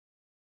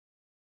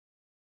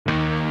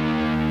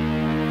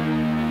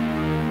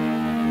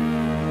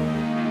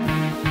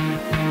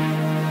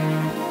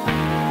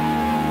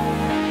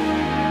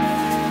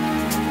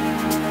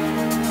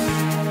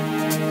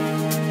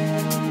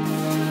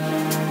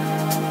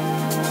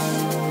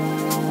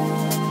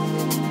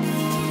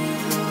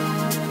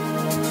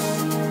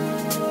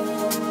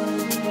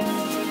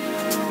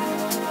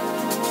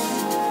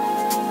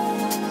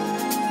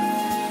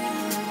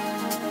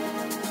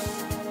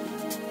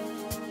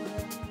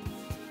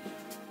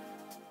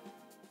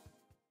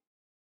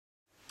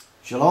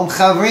Shalom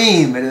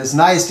Chavrim. It is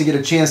nice to get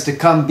a chance to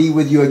come be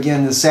with you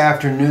again this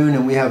afternoon,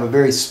 and we have a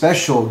very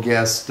special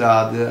guest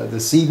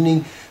this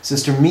evening,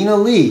 Sister Mina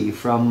Lee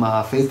from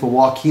Faithful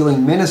Walk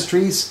Healing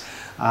Ministries,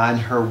 and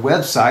her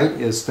website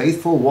is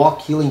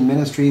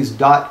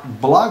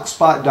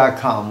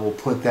faithfulwalkhealingministries.blogspot.com. We'll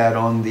put that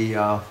on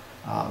the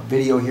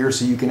video here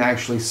so you can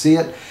actually see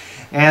it.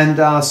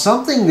 And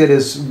something that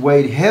has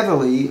weighed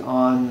heavily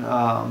on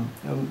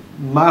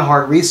my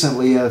heart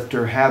recently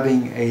after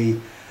having a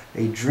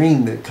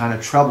dream that kind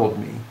of troubled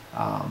me.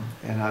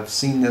 And I've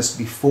seen this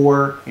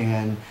before,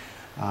 and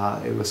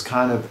it was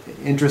kind of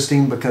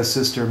interesting because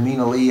Sister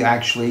Mina Lee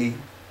actually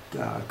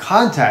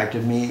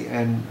contacted me,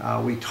 and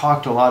we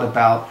talked a lot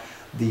about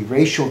the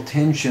racial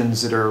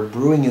tensions that are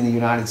brewing in the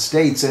United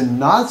States, and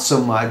not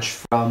so much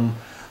from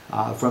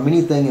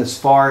anything as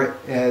far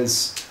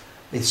as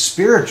a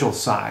spiritual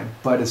side,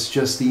 but it's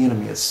just the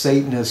enemy. It's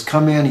Satan has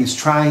come in. He's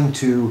trying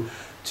to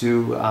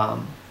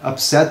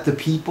upset the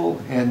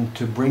people and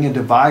to bring a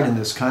divide in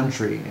this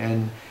country.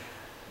 And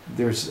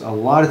there's a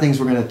lot of things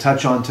we're going to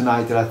touch on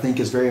tonight that I think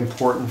is very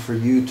important for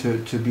you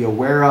to be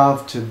aware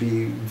of, to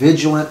be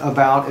vigilant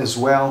about as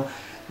well,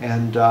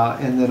 and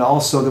then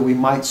also that we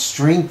might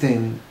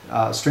strengthen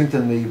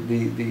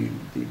the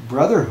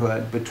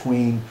brotherhood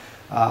between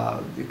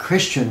the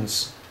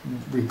Christians,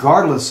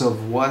 regardless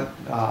of what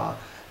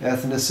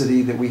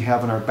ethnicity that we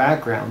have in our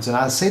backgrounds. And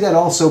I say that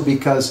also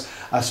because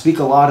I speak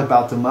a lot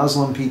about the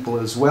Muslim people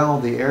as well,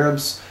 the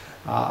Arabs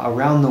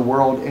around the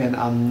world, and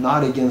I'm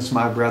not against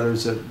my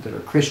brothers that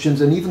are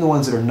Christians, and even the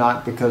ones that are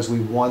not, because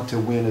we want to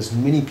win as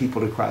many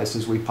people to Christ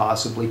as we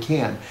possibly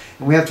can.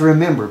 And we have to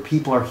remember,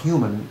 people are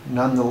human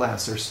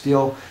nonetheless. They're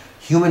still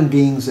human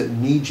beings that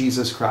need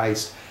Jesus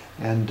Christ.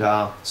 And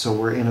so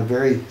we're in a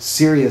very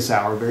serious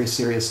hour, very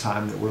serious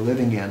time that we're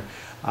living in.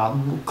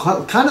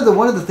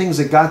 One of the things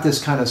that got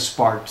this kind of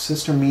sparked,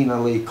 Sister Mina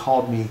Lee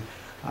called me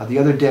the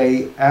other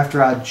day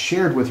after I'd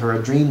shared with her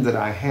a dream that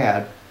I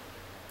had.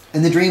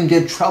 And the dream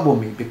did trouble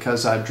me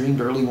because I dreamed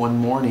early one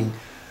morning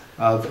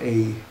of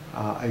a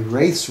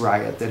race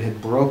riot that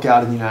had broke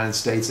out in the United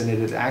States, and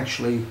it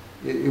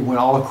went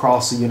all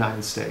across the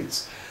United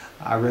States.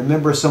 I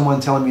remember someone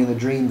telling me in the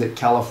dream that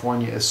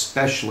California,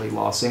 especially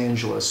Los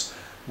Angeles,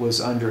 was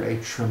under a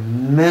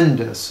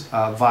tremendous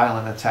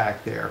violent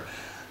attack there.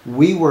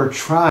 We were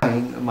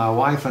trying, my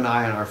wife and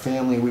I and our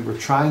family, we were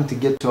trying to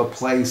get to a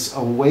place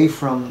away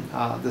from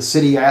the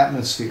city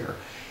atmosphere,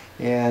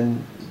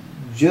 and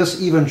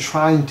just even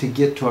trying to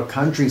get to a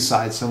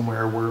countryside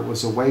somewhere where it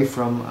was away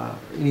from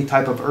any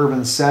type of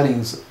urban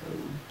settings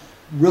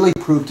really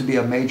proved to be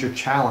a major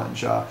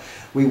challenge.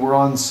 We were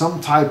on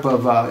some type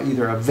of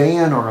either a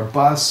van or a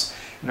bus,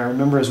 and I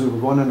remember as we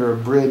were going under a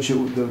bridge,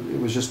 it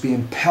was just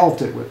being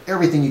pelted with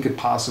everything you could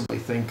possibly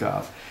think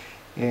of.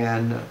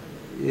 And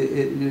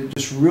it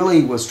just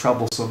really was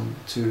troublesome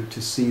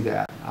to see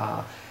that.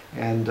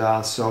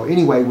 So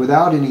anyway,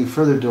 without any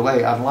further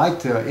delay, I'd like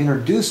to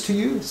introduce to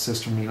you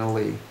Sister Mina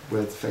Lee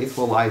with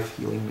Faithful Walk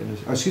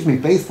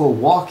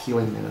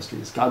Healing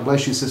Ministries. God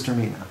bless you, Sister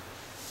Mina.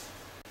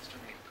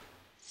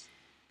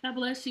 God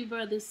bless you,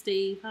 Brother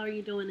Steve. How are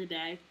you doing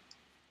today?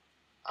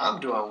 I'm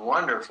doing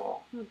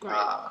wonderful. Oh, great.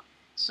 I'm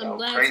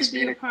glad to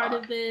be a part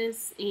of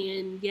this,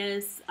 and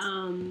yes,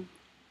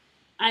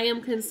 I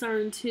am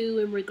concerned too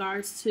in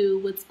regards to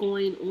what's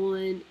going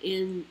on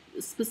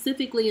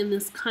specifically in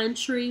this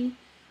country,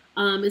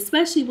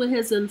 especially what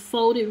has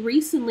unfolded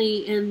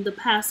recently in the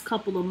past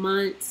couple of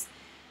months.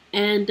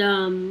 And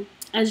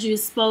as you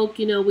spoke,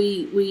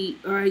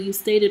 you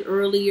stated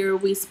earlier,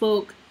 we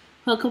spoke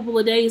a couple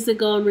of days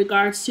ago in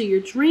regards to your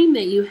dream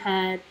that you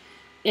had.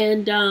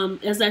 And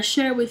as I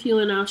share with you,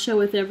 and I'll share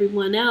with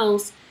everyone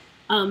else,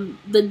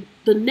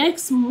 the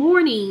next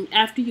morning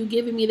after you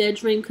giving me that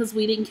dream, because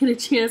we didn't get a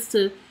chance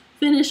to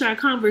finish our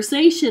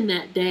conversation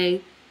that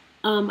day,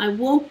 I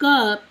woke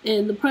up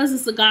and the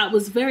presence of God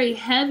was very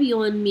heavy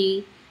on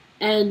me.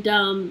 And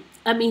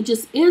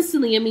just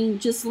instantly,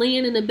 just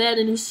laying in the bed,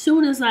 and as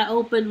soon as I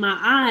opened my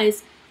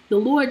eyes, the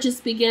Lord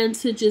just began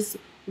to just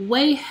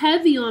weigh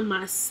heavy on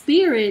my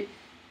spirit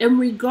in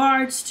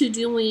regards to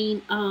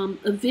doing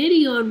a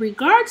video in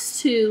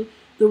regards to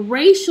the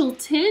racial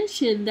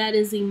tension that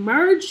is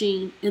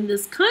emerging in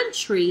this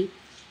country,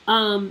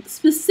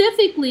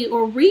 specifically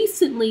or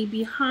recently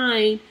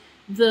behind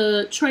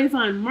the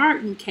Travon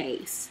Martin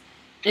case.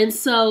 And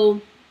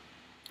so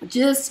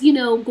just,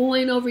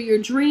 going over your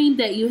dream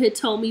that you had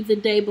told me the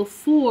day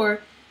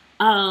before,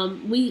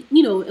 we,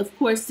 of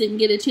course didn't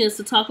get a chance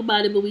to talk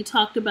about it, but we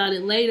talked about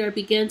it later. I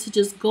began to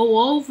just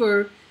go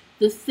over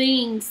the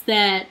things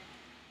that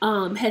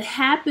had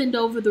happened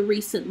over the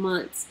recent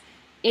months.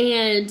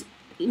 And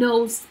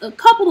a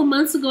couple of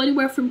months ago,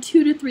 anywhere from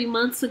 2 to 3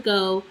 months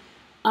ago,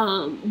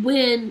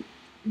 when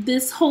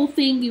this whole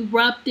thing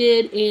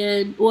erupted,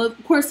 and well,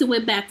 of course it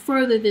went back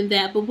further than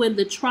that, but when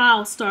the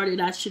trial started,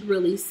 I should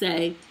really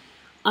say,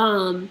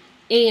 and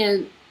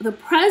the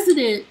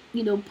president,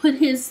 put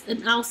his,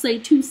 and I'll say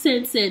 2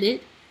 cents in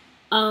it,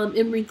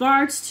 in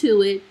regards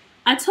to it.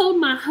 I told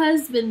my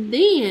husband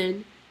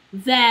then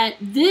that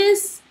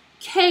this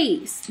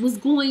case was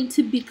going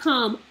to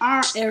become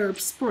our Arab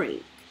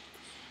Spring.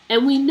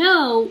 And we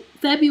know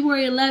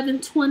February 11,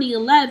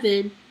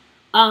 2011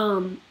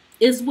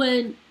 is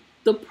when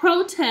the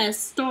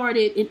protests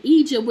started in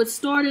Egypt, which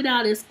started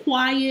out as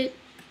quiet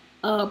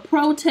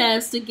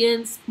protest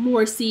against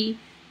Morsi,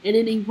 and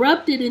it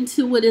erupted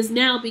into what has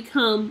now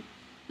become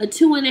a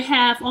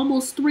 2.5,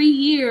 almost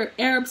 3-year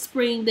Arab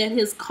Spring that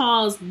has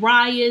caused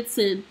riots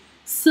and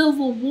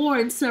civil war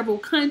in several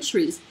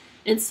countries.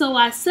 And so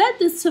I said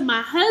this to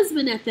my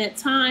husband at that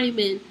time,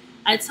 and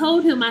I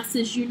told him, I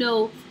says, you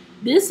know,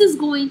 this is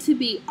going to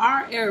be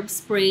our Arab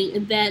Spring,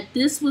 and that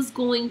this was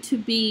going to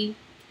be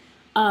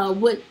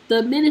what the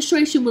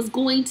administration was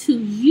going to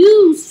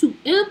use to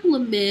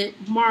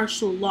implement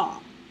martial law.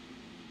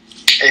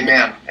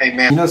 Amen.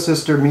 Amen. You know,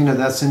 Sister Mina,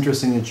 that's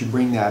interesting that you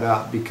bring that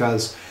up,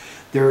 because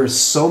there are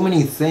so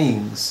many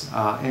things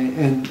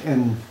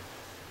and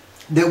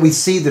that we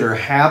see that are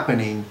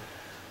happening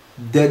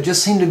that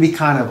just seem to be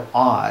kind of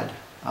odd.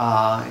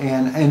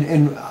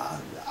 And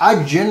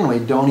I generally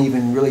don't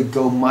even really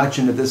go much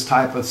into this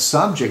type of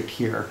subject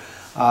here,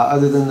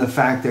 other than the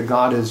fact that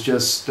God has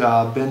just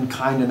been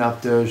kind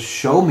enough to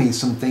show me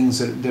some things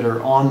that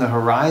are on the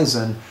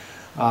horizon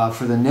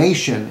for the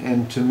nation,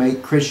 and to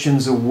make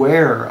Christians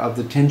aware of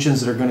the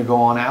tensions that are going to go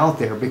on out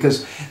there,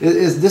 because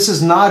this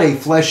is not a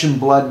flesh and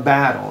blood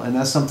battle, and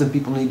that's something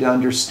people need to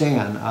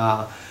understand.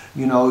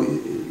 You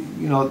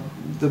know,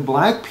 the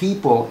black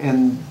people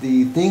and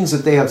the things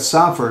that they have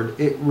suffered,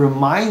 it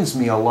reminds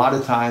me a lot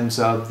of times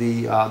of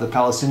the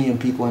Palestinian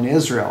people in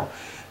Israel,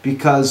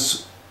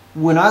 because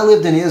when I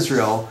lived in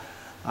Israel,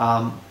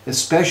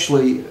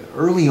 especially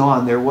early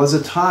on, there was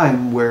a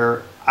time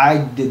where I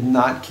did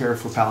not care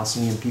for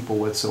Palestinian people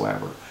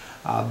whatsoever.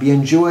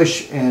 Being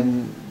Jewish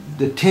and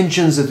the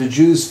tensions that the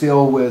Jews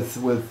feel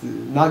with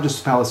not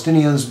just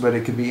Palestinians, but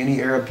it could be any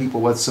Arab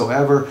people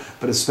whatsoever,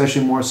 but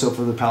especially more so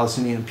for the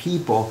Palestinian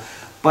people.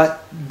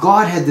 But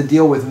God had to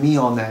deal with me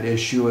on that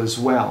issue as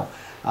well,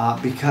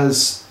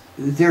 because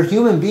they're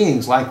human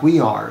beings like we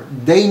are.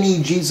 They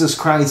need Jesus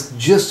Christ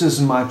just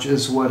as much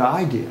as what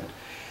I did.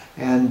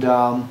 And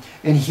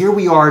here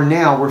we are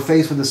now, we're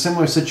faced with a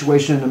similar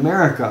situation in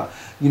America.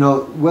 You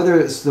know, whether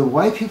it's the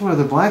white people or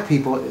the black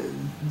people,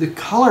 the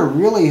color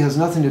really has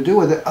nothing to do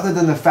with it, other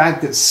than the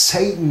fact that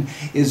Satan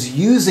is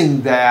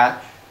using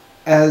that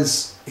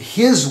as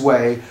his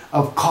way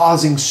of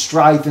causing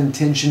strife and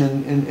tension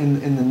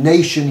in the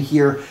nation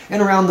here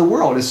and around the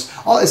world. It's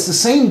the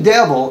same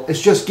devil,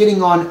 it's just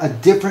getting on a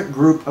different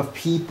group of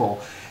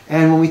people.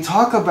 And when we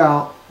talk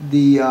about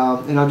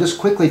and I'll just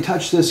quickly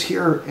touch this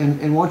here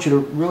and want you to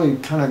really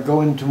kind of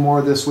go into more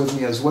of this with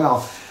me as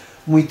well.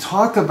 When we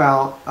talk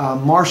about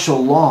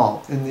martial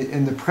law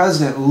and the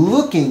president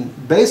looking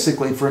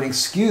basically for an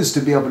excuse to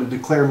be able to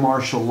declare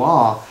martial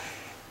law,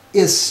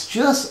 it's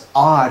just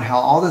odd how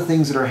all the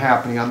things that are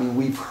happening. I mean,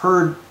 we've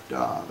heard,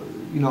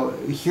 you know,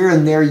 here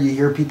and there you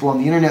hear people on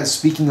the internet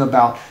speaking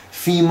about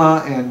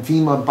FEMA and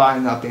FEMA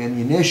buying up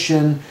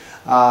ammunition.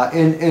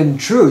 And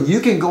true, you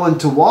can go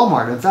into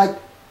Walmart. In fact,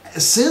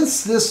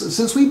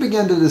 since we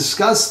began to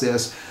discuss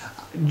this,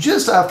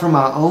 just after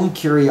my own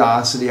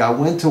curiosity, I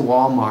went to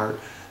Walmart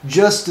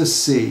just to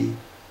see,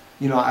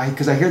 you know,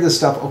 because I hear this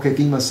stuff, okay,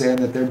 FEMA saying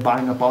that they're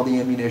buying up all the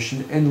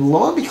ammunition, and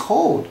lo and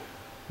behold,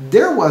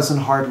 there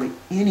wasn't hardly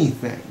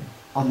anything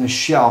on the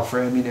shelf for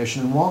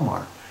ammunition in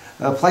Walmart,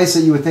 a place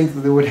that you would think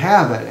that they would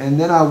have it. And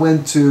then I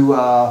went to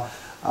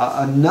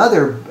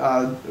another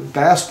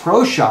Bass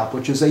Pro Shop,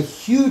 which is a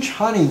huge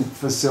hunting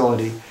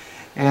facility,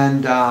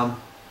 and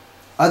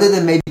other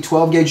than maybe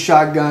 12-gauge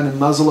shotgun and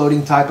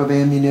muzzleloading type of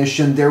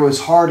ammunition, there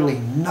was hardly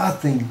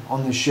nothing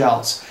on the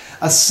shelves.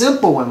 A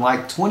simple one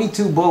like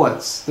 22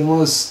 bullets, the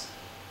most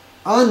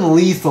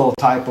unlethal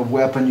type of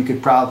weapon you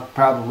could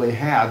probably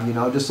have, you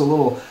know, just a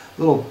little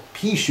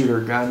pea shooter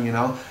gun, you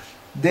know.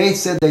 They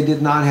said they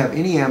did not have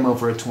any ammo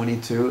for a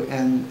 22,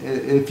 and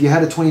if you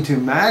had a 22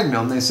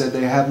 Magnum, they said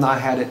they have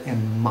not had it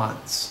in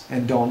months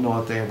and don't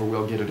know if they ever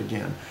will get it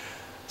again.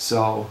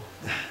 So,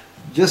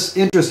 just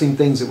interesting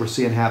things that we're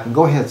seeing happen.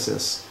 Go ahead,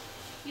 sis.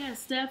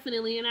 Yes,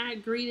 definitely, and I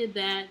agree to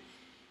that.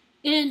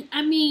 And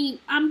I mean,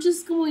 I'm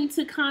just going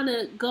to kind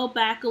of go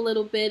back a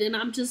little bit, and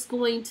I'm just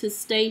going to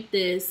state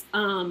this.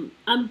 I'm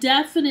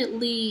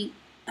definitely,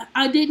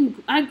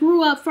 I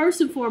grew up,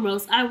 first and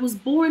foremost, I was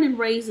born and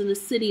raised in the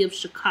city of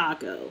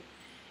Chicago.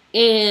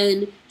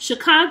 And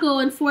Chicago,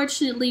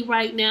 unfortunately,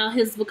 right now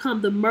has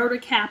become the murder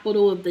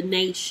capital of the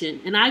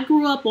nation. And I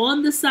grew up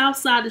on the south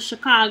side of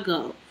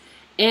Chicago.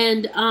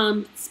 And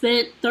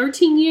spent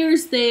 13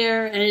 years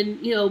there,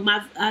 and you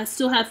know, I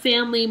still have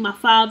family. My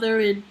father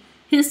and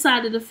his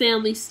side of the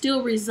family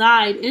still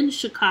reside in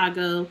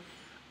Chicago.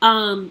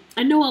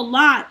 I know a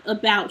lot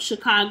about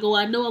Chicago.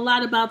 I know a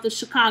lot about the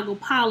Chicago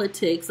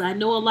politics. I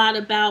know a lot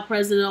about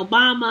President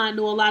Obama. I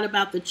know a lot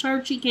about the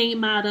church he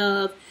came out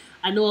of.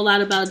 I know a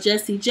lot about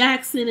Jessie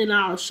Jackson and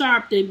Al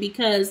Sharpton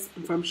because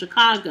I'm from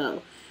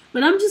Chicago.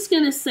 But I'm just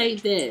gonna say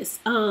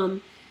this.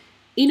 You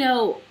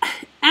know,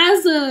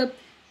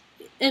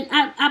 and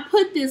I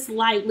put this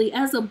lightly,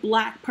 as a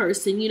black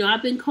person, you know,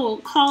 I've been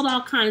called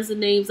all kinds of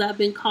names. I've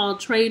been called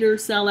traitor,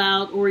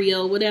 sellout,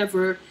 Oreo,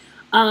 whatever,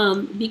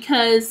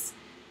 because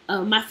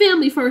my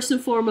family, first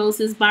and foremost,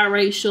 is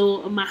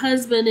biracial. My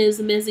husband is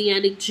a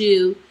Messianic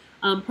Jew,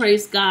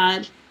 praise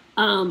God.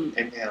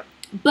 Amen.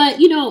 But,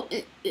 you know,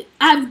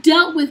 I've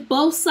dealt with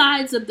both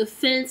sides of the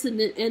fence in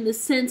the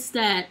sense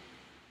that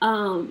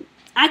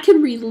I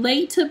can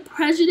relate to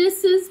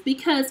prejudices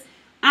because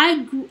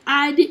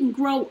I didn't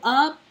grow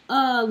up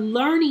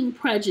learning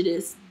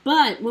prejudice.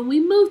 But when we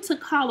moved to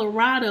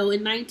Colorado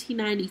in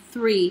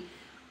 1993,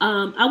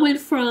 I went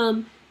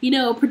from, you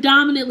know,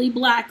 predominantly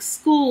black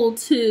school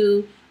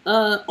to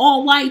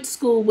all white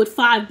school with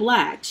 5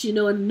 blacks, you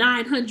know, and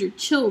 900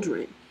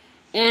 children.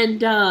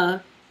 And,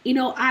 you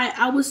know,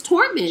 I was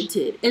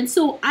tormented. And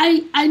so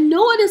I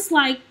know what it's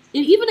like.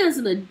 And even as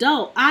an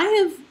adult, I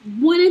have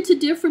went into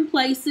different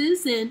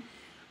places and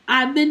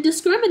I've been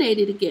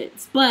discriminated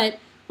against. But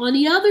on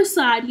the other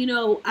side, you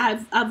know,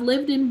 I've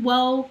lived in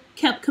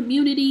well-kept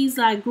communities.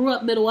 I grew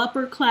up middle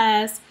upper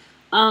class.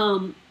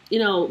 You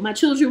know, my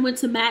children went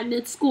to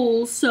magnet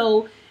schools.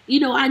 So, you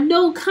know, I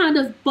know kind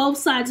of both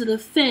sides of the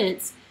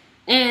fence.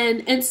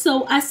 And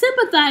so I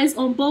sympathize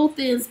on both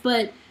ends.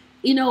 But,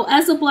 you know,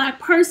 as a black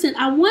person,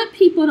 I want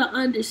people to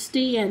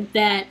understand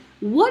that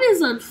what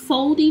is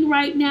unfolding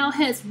right now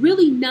has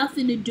really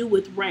nothing to do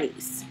with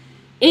race.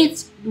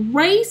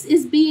 Race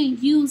is being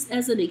used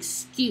as an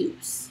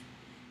excuse.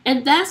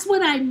 And that's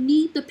what I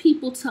need the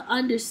people to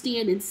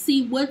understand and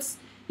see what's,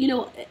 you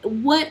know,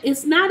 what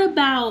it's not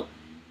about.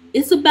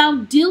 It's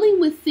about dealing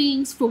with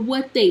things for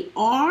what they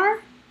are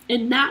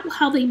and not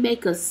how they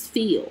make us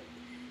feel.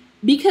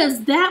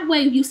 Because that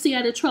way you stay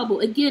out of trouble.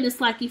 Again,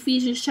 it's like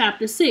Ephesians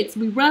chapter 6.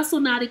 We wrestle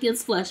not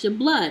against flesh and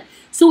blood.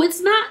 So it's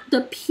not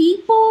the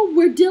people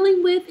we're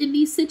dealing with in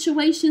these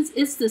situations.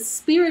 It's the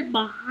spirit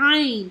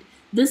behind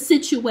the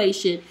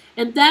situation.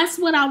 And that's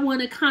what I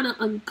want to kind of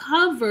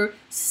uncover,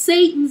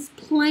 Satan's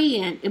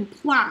plan and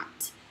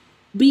plot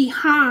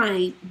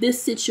behind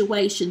this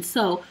situation.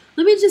 So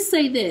let me just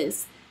say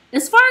this.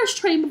 As far as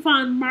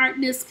Travon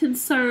Martin is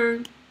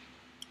concerned,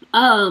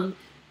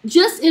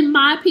 just in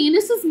my opinion,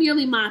 this is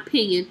merely my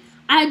opinion,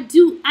 I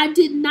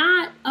did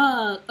not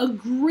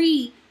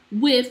agree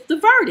with the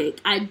verdict.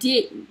 I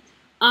didn't.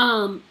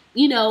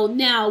 You know,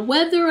 now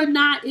whether or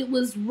not it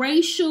was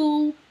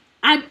racial,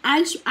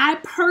 I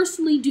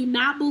personally do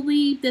not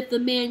believe that the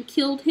man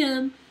killed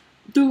him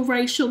through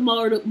racial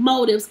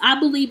motives. I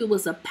believe it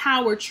was a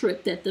power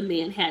trip that the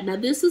man had. Now,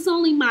 this is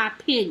only my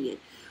opinion.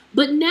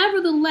 But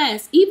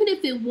nevertheless, even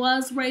if it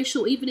was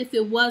racial, even if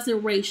it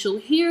wasn't racial,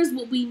 here's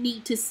what we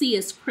need to see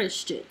as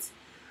Christians.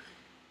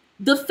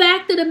 The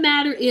fact of the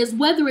matter is,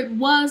 whether it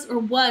was or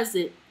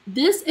wasn't,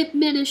 this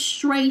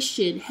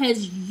administration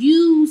has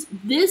used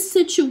this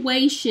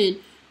situation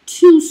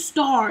to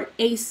start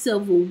a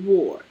civil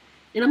war.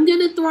 And I'm going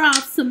to throw out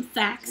some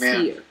facts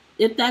here,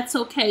 if that's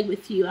okay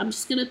with you. I'm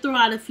just going to throw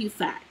out a few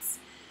facts.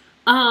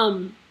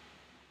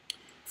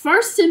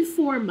 First and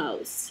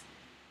foremost,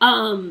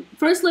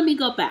 first, let me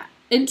go back.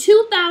 In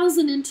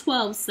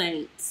 2012,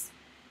 Saints,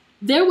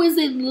 there was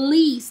at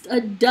least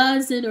a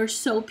dozen or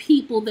so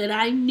people that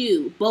I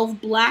knew, both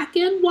black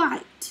and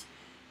white,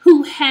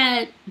 who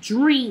had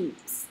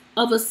dreams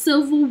of a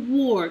civil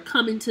war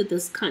coming to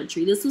this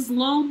country. This was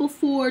long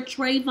before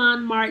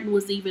Travon Martin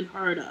was even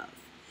heard of.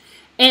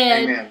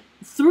 And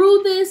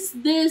through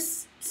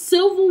this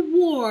civil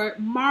war,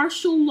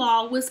 martial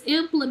law was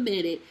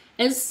implemented.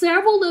 And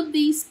several of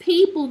these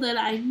people that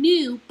I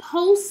knew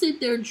posted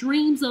their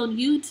dreams on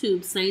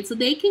YouTube, Saints. So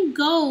they can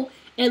go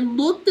and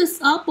look this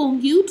up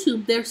on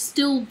YouTube. They're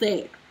still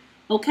there.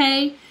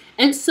 Okay?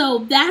 And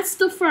so that's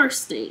the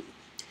first thing.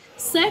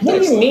 Second,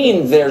 what do you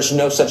mean there's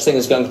no such thing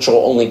as gun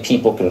control, only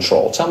people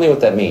control? Tell me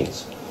what that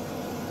means.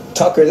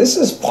 Tucker, this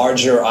is part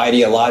of your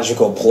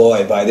ideological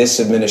ploy by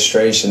this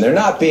administration. They're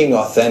not being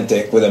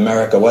authentic with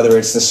America, whether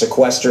it's the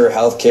sequester,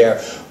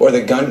 healthcare, or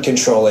the gun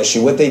control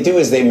issue. What they do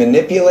is they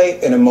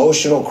manipulate an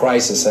emotional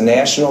crisis, a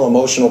national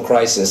emotional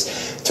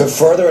crisis, to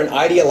further an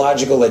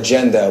ideological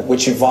agenda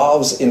which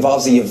involves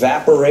the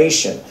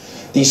evaporation,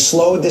 the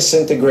slow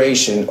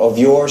disintegration of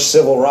your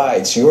civil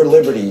rights, your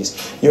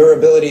liberties, your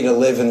ability to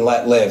live and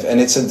let live. And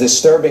it's a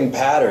disturbing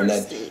pattern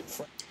that...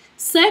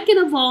 Second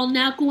of all,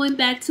 now going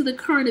back to the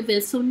current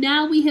events, so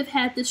now we have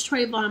had this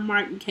Travon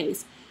Martin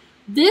case.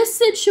 This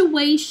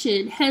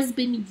situation has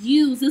been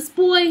used,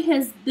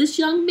 this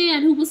young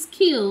man who was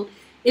killed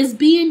is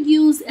being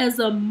used as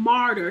a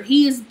martyr.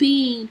 He is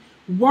being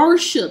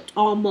worshipped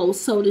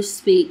almost, so to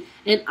speak,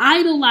 and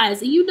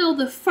idolized. And you know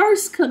the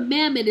first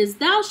commandment is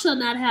thou shalt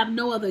not have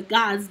no other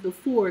gods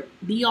before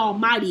the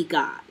Almighty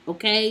God,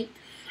 okay?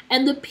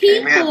 And the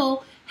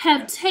people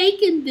have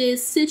taken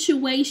this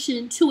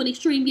situation to an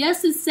extreme.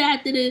 Yes, it's sad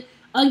that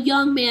a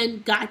young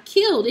man got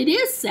killed. It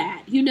is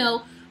sad, you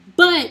know.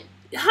 But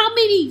how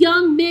many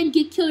young men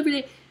get killed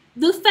every day?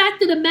 The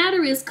fact of the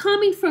matter is,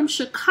 coming from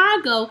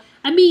Chicago,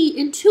 I mean,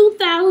 in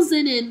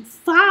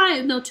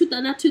 2005, no,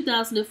 not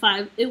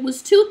 2005, it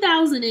was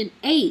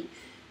 2008,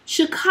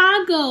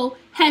 Chicago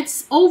had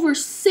over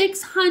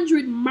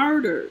 600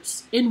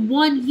 murders in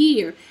 1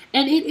 year,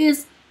 and it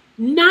is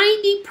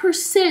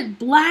 90%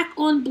 black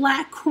on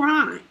black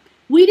crime.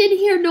 We didn't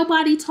hear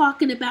nobody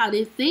talking about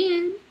it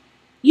then,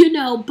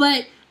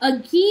 but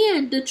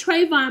again, the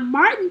Travon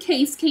Martin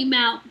case came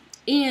out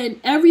and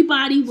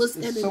everybody was...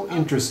 It's so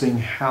interesting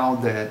how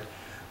that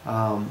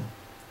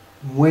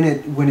when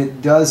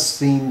it does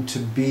seem to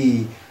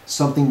be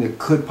something that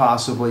could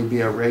possibly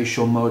be a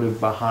racial motive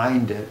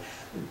behind it,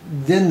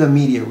 then the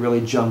media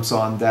really jumps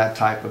on that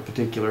type of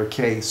particular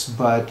case.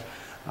 But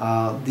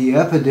the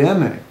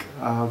epidemic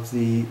of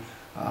the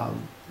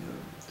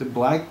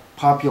black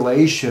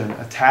population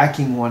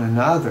attacking one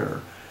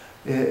another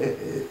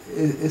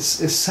is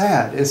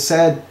sad. It's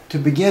sad to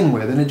begin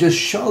with, and it just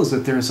shows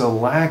that there's a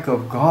lack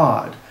of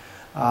God.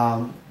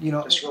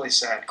 It's really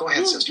sad. Go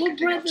ahead, sister. Well,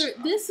 brother,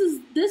 this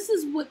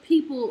is what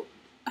people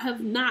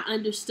have not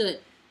understood.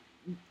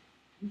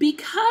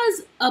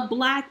 Because a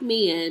black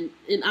man,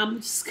 and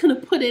I'm just going to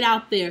put it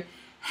out there,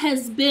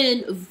 has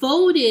been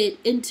voted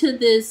into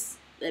this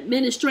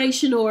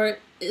administration or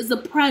is a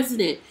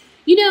president,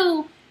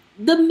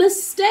 the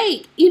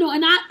mistake,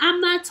 and I'm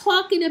not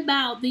talking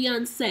about the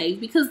unsaved,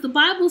 because the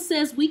Bible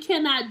says we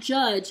cannot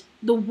judge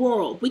the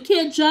world. We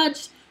can't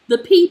judge the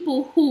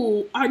people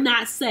who are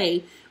not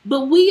saved,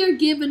 but we are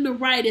given the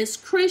right as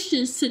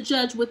Christians to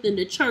judge within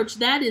the church.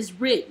 That is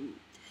written.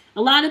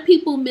 A lot of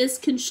people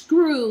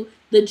misconstrue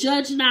the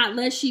judge not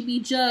lest ye be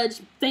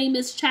judged,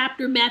 famous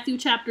chapter, Matthew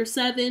chapter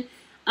 7.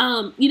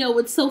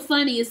 What's so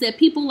funny is that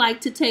people like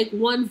to take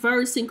one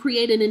verse and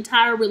create an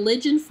entire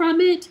religion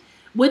from it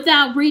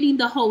without reading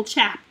the whole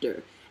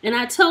chapter. And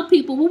I tell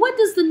people, well, what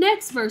does the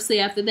next verse say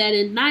after that?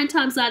 And 9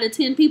 times out of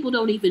 10, people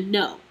don't even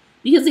know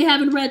because they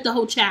haven't read the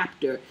whole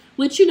chapter,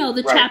 which, the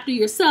right. Chapter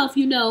yourself,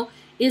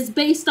 is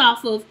based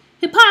off of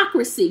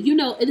hypocrisy.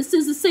 It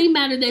says the same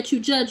matter that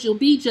you judge, you'll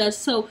be judged.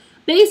 So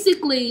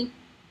basically,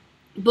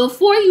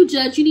 before you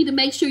judge, you need to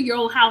make sure your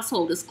own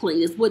household is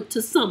clean, is what,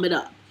 to sum it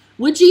up.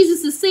 What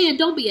Jesus is saying,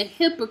 don't be a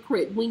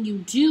hypocrite when you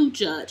do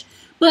judge.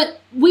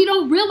 But we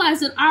don't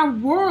realize that our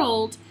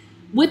world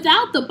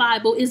without the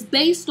Bible is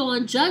based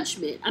on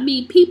judgment. I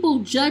mean, people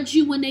judge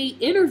you when they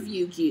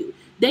interview you.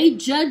 They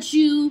judge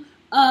you,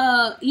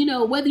 whether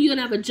you're going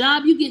to have a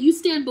job, you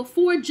stand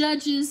before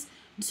judges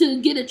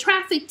to get a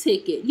traffic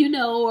ticket,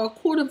 or a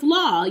court of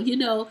law,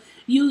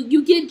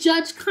 You get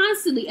judged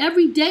constantly.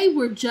 Every day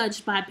we're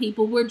judged by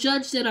people. We're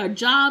judged at our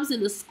jobs,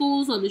 in the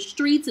schools, on the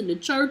streets, in the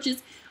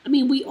churches. I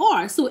mean, we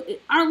are. So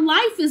our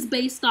life is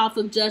based off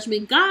of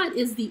judgment. God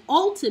is the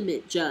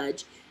ultimate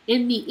judge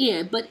in the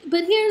end. But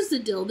here's the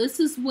deal. This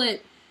is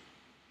what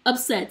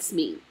upsets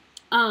me.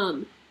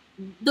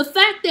 The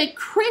fact that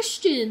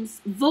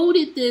Christians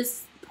voted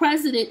this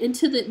president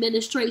into the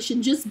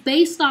administration just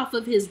based off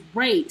of his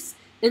race,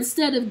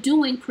 instead of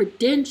doing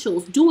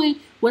credentials, doing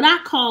what I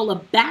call a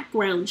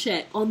background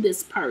check on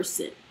this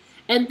person.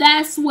 And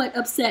that's what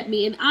upset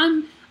me. And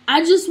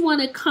I just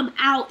want to come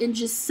out and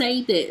just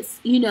say this,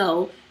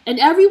 and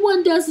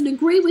everyone doesn't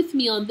agree with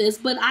me on this,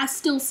 but I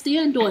still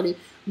stand on it.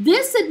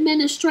 This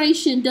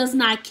administration does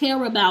not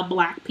care about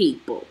black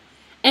people.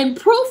 And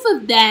proof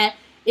of that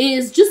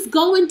is just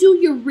go and do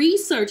your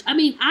research. I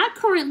mean, I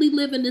currently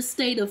live in the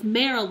state of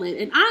Maryland,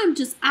 and I'm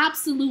just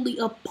absolutely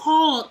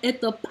appalled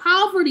at the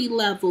poverty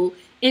level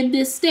in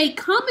this state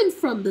coming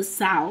from the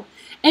South.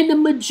 And the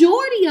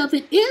majority of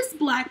it is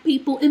black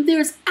people, and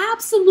there's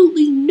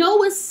absolutely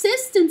no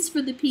assistance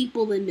for the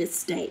people in this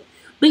state.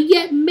 But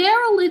yet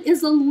Maryland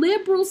is a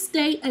liberal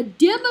state, a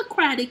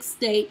democratic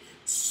state,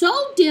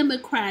 so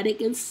democratic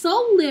and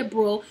so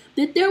liberal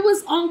that there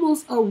was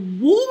almost a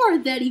war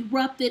that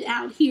erupted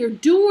out here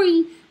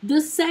during the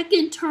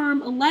second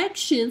term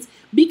elections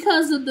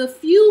because of the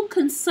few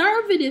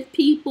conservative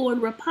people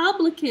and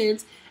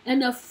Republicans.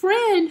 And a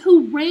friend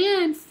who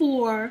ran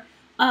for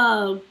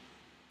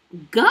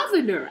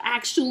governor,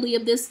 actually,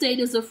 of this state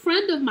is a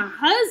friend of my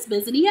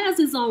husband's, and he has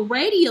his own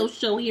radio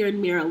show here in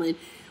Maryland,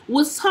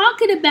 was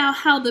talking about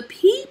how the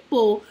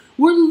people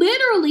were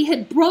literally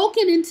had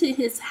broken into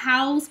his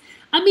house.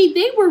 I mean,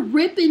 they were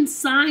ripping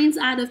signs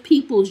out of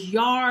people's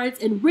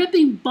yards and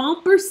ripping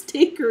bumper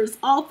stickers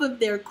off of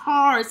their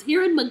cars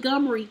here in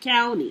Montgomery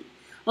County.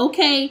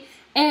 Okay?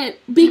 And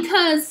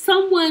because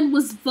someone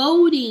was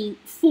voting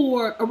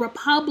for a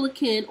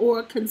Republican or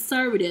a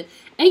conservative.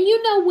 And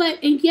you know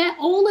what? And yet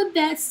all of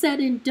that said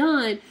and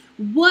done,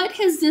 what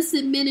has this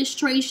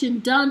administration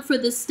done for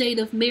the state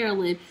of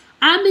Maryland?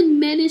 I'm in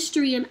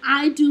ministry and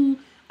I do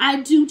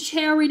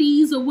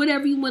charities or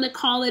whatever you want to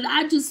call it.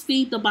 I just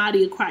feed the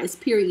body of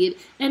Christ, period.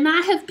 And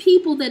I have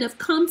people that have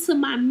come to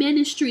my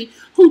ministry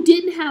who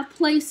didn't have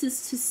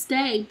places to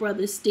stay,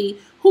 Brother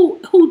Steve,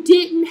 who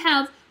didn't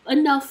have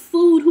enough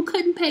food, who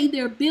couldn't pay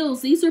their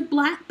bills. These are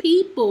black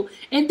people.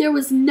 And there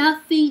was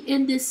nothing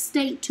in this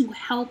state to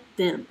help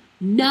them.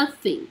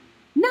 Nothing.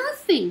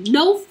 Nothing.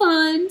 No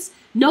funds,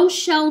 no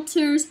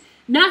shelters.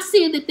 Not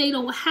saying that they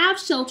don't have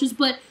shelters,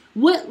 but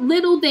what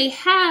little they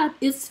have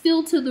is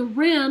filled to the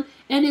rim,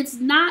 and it's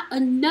not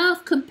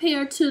enough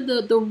compared to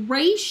the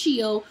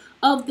ratio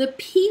of the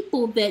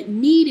people that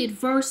need it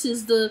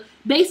versus the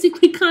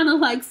basically kind of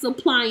like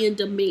supply and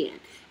demand.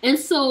 And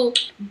so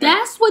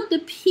that's what the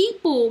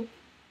people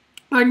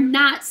are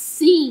not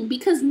seeing,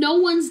 because no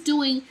one's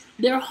doing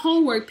their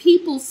homework.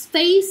 People's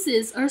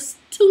faces are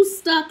too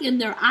stuck in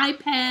their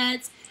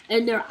iPads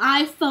and their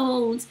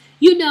iPhones,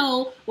 you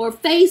know, or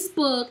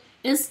Facebook,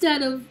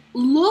 instead of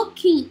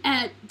looking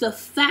at the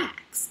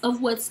facts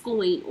of what's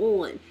going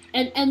on.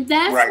 And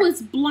that's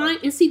what's blind.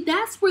 And see,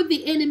 that's where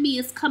the enemy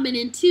is coming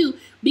into,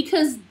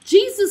 because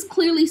Jesus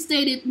clearly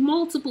stated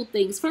multiple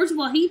things. First of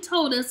all, he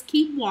told us,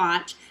 keep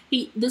watch.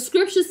 The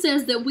scripture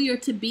says that we are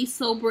to be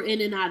sober in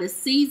and out of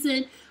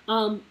season.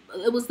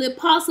 It was the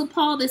Apostle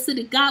Paul that said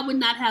that God would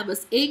not have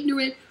us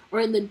ignorant or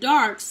in the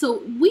dark.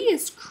 So we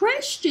as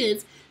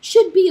Christians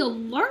should be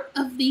alert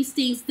of these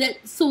things,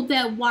 so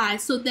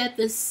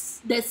that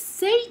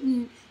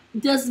Satan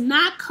does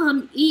not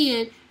come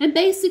in and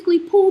basically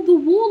pull the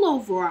wool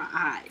over our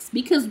eyes,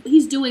 because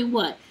he's doing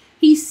what?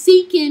 He's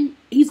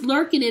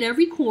lurking at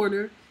every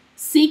corner,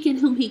 seeking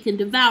whom he can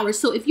devour.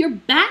 So if your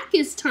back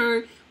is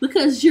turned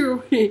because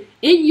you're in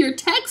your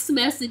text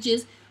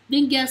messages,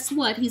 then guess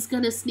what? He's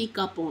going to sneak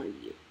up on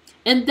you.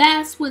 And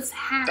that's what's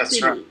happening.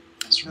 That's right.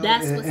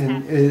 That's what's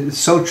happening. It's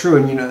so true.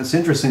 And, you know, it's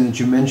interesting that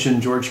you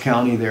mentioned George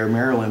County there,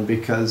 Maryland,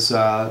 because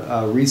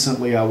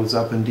recently I was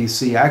up in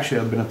D.C.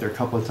 Actually, I've been up there a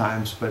couple of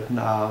times, but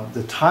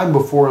the time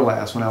before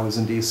last when I was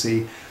in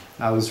D.C.,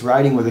 I was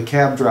riding with a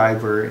cab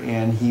driver,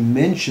 and he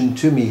mentioned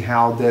to me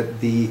how that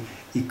the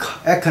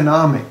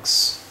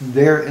economics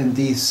there in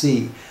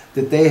D.C.,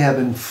 that they have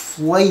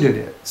inflated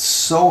it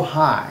so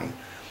high.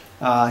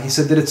 He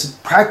said that it's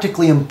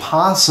practically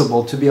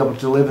impossible to be able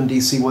to live in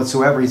D.C.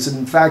 whatsoever. He said,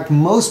 in fact,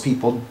 most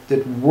people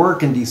that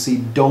work in D.C.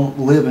 don't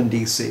live in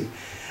D.C.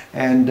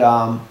 And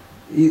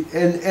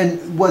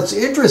what's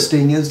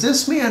interesting is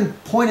this man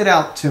pointed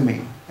out to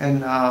me,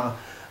 and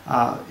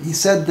he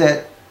said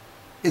that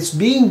it's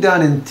being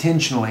done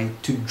intentionally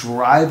to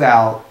drive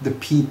out the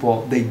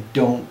people they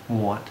don't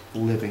want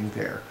living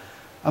there.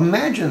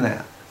 Imagine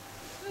that.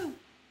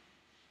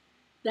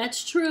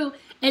 That's true.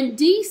 And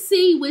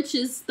D.C., which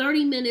is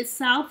 30 minutes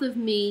south of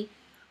me,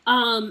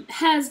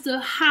 has the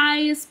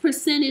highest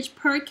percentage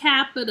per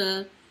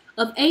capita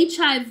of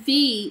HIV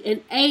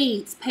and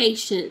AIDS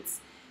patients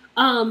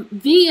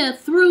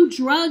through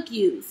drug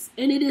use.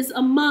 And it is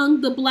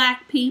among the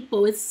black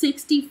people. It's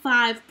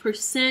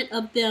 65%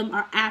 of them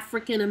are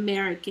African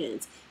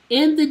Americans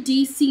in the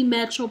D.C.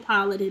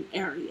 metropolitan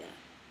area.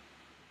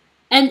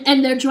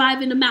 And they're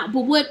driving them out.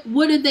 But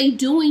what are they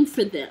doing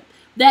for them?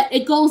 That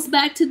it goes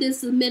back to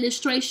this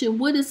administration.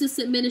 What is this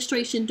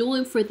administration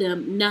doing for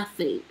them?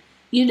 Nothing,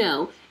 you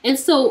know. And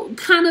so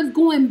kind of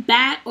going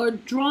back or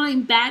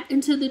drawing back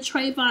into the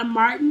Travon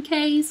Martin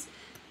case,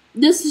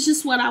 this is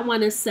just what I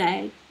want to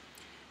say.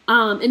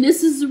 And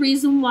this is the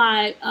reason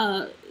why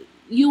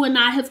you and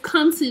I have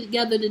come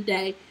together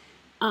today.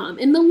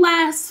 In the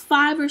last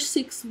 5 or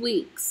 6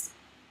 weeks,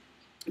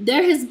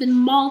 there has been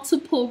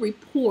multiple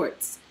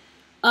reports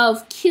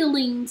of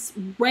killings,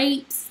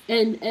 rapes,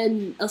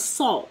 and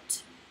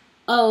assault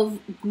of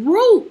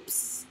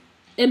groups.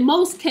 In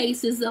most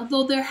cases,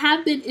 although there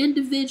have been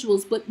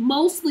individuals, but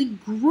mostly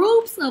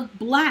groups of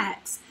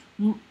blacks,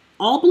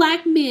 all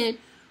black men,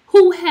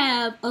 who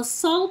have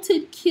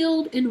assaulted,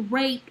 killed, and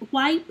raped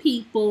white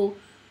people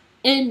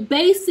in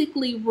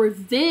basically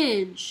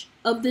revenge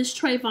of this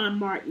Travon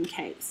Martin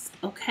case.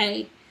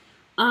 Okay.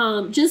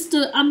 I'm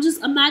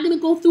not going to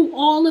go through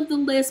all of the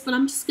list, but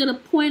I'm just going to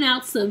point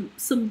out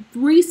some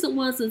recent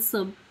ones and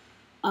some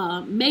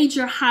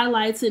major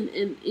highlights.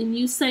 And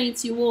you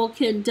saints, you all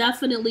can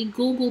definitely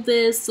Google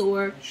this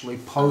or actually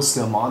post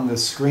them on the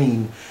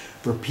screen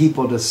for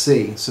people to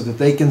see, so that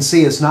they can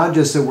see. It's not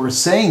just that we're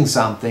saying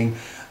something.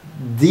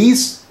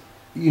 These,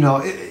 you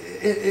know,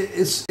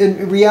 it's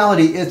in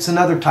reality, it's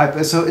another type.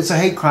 It's a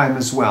hate crime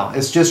as well.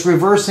 It's just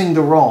reversing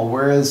the role,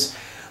 whereas.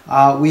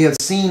 We have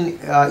seen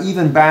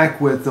even back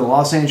with the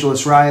Los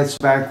Angeles riots,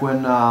 back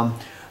when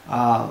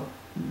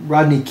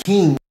Rodney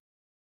King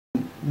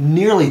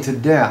nearly to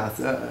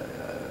death,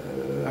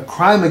 a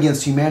crime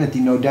against humanity,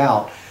 no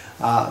doubt.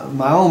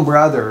 My own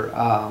brother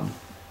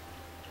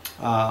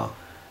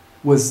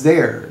was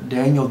there,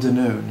 Daniel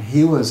Danoon.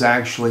 He was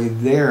actually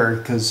there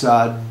because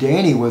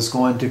Danny was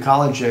going to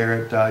college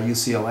there at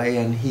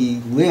UCLA, and he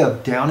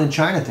lived down in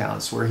Chinatown.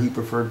 It's where he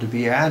preferred to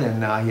be at,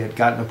 and he had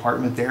got an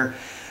apartment there.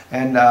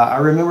 And I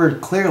remember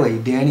clearly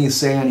Danny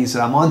saying, he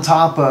said, I'm on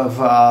top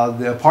of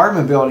the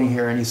apartment building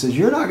here. And he says,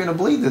 you're not going to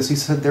believe this. He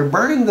said, they're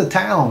burning the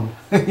town.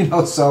 You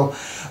know, so,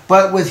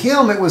 but with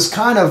him, it was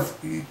kind of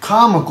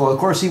comical. Of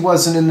course, he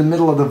wasn't in the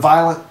middle of the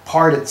violent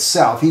part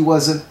itself. It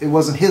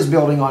wasn't his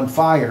building on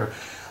fire.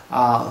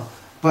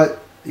 But,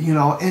 you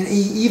know, and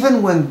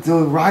even when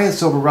the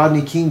riots over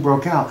Rodney King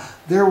broke out,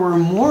 there were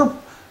more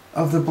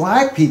of the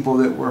black people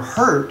that were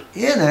hurt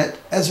in it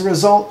as a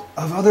result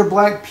of other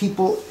black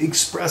people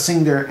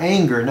expressing their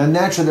anger. Now,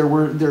 naturally,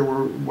 there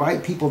were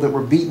white people that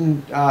were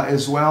beaten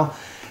as well,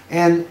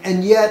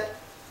 and yet,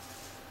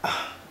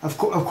 of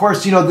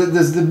course, you know,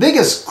 the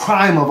biggest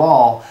crime of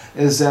all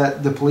is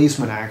that the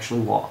policeman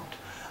actually walked.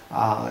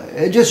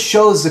 It just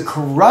shows the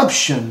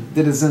corruption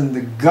that is in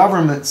the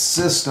government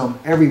system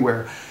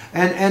everywhere.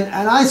 And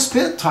I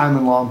spent time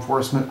in law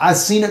enforcement. I've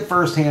seen it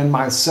firsthand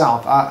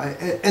myself.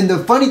 And the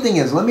funny thing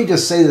is, let me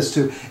just say this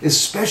too,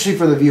 especially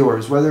for the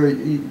viewers, whether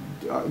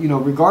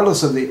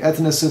regardless of the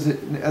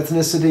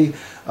ethnicity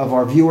of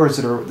our viewers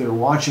that are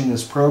watching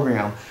this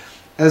program,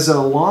 as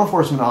a law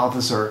enforcement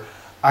officer,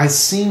 I've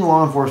seen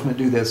law enforcement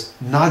do this,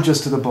 not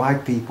just to the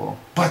black people,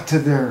 but to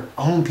their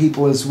own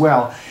people as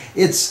well.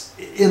 It's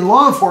in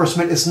law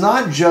enforcement, it's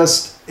not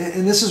just,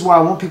 and this is why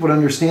I want people to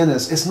understand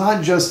this, it's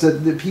not just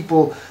that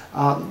people,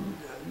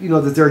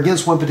 that they're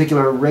against one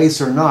particular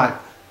race or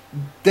not.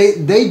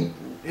 They,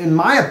 in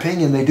my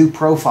opinion, they do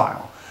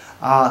profile.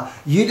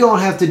 You don't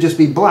have to just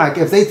be black.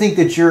 If they think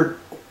that you're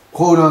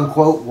quote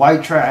unquote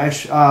white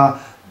trash,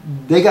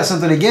 they got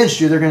something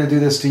against you, they're going to do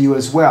this to you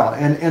as well.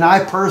 And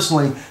I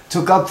personally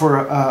took up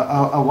for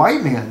a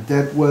white man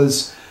that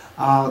was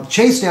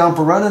chased down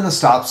for running a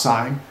stop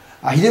sign.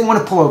 He didn't want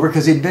to pull over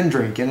because he'd been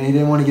drinking and he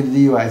didn't want to get a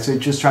DUI, so he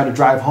just tried to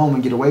drive home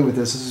and get away with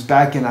this. This was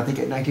back in, I think,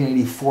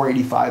 1984,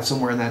 85,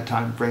 somewhere in that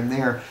time frame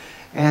there.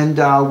 And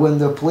when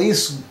the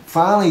police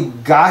finally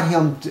got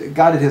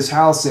at his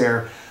house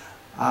there,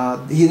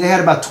 they had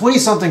about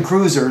 20-something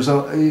cruisers,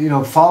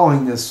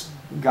 following this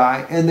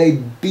guy, and they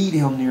beat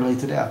him nearly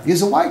to death.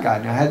 He's a white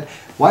guy now. Had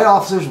white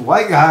officers,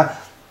 white guy.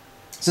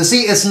 So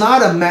see, it's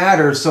not a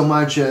matter so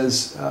much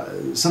as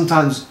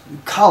sometimes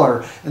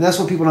color, and that's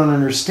what people don't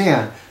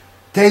understand.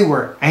 They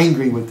were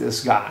angry with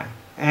this guy.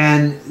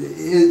 And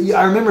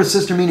I remember,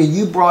 Sister Mina,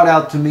 you brought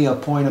out to me a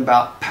point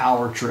about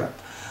power trip.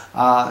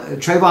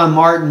 Travon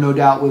Martin, no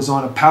doubt, was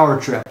on a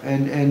power trip.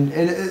 And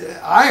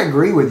I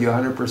agree with you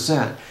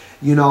 100%.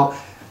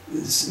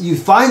 You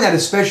find that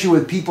especially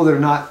with people that are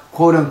not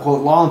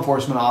quote-unquote law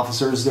enforcement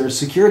officers, they're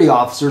security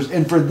officers,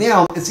 and for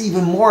them, it's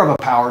even more of a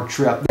power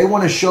trip. They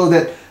want to show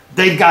that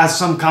they've got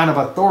some kind of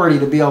authority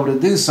to be able to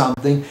do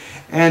something,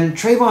 and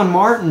Travon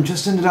Martin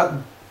just ended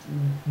up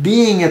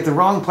being at the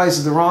wrong place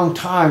at the wrong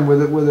time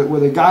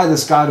with a guy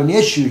that's got an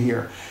issue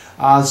here.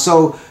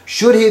 So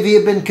should he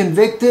have been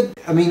convicted?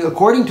 I mean,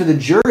 according to the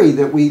jury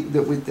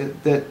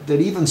that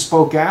even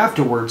spoke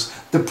afterwards,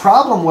 the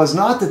problem was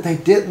not that they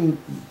didn't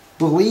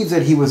believe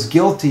that he was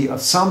guilty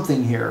of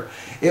something here.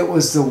 It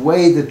was the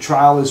way the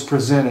trial is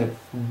presented,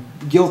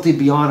 guilty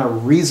beyond a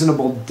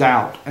reasonable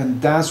doubt, and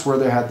that's where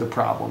they had the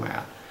problem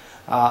at.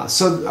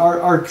 So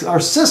our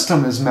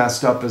system is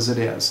messed up as it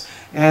is,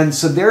 and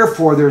so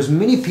therefore there's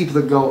many people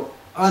that go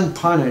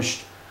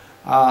unpunished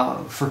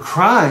for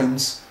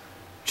crimes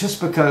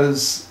just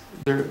because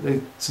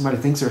somebody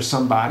thinks they're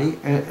somebody.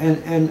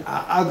 And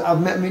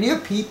I've met many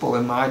people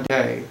in my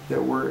day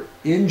that were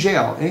in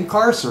jail,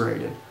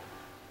 incarcerated,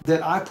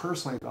 that I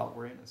personally thought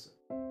were innocent.